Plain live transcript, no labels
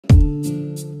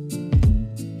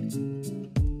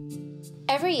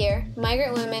Every year,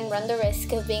 migrant women run the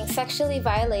risk of being sexually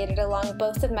violated along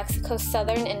both of Mexico's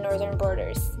southern and northern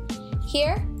borders.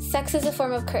 Here, sex is a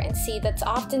form of currency that's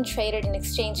often traded in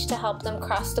exchange to help them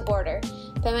cross the border,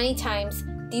 but many times,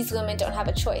 these women don't have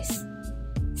a choice.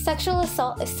 Sexual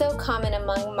assault is so common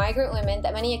among migrant women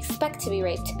that many expect to be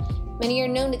raped. Many are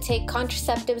known to take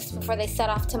contraceptives before they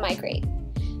set off to migrate.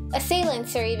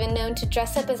 Assailants are even known to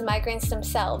dress up as migrants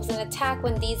themselves and attack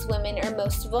when these women are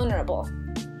most vulnerable.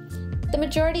 The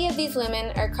majority of these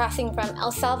women are crossing from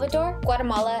El Salvador,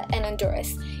 Guatemala, and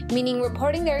Honduras, meaning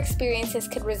reporting their experiences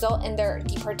could result in their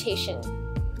deportation.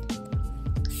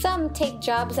 Some take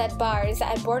jobs at bars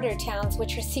at border towns,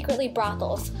 which are secretly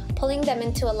brothels, pulling them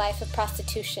into a life of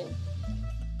prostitution.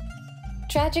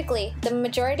 Tragically, the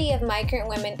majority of migrant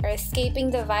women are escaping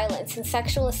the violence and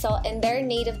sexual assault in their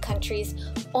native countries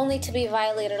only to be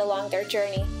violated along their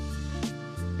journey.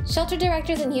 Shelter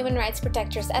directors and human rights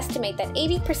protectors estimate that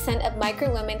 80% of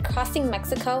migrant women crossing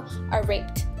Mexico are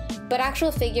raped, but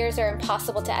actual figures are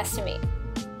impossible to estimate.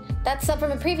 That's up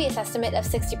from a previous estimate of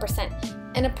 60%,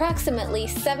 and approximately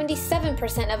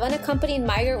 77% of unaccompanied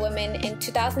migrant women in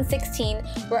 2016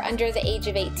 were under the age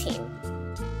of 18.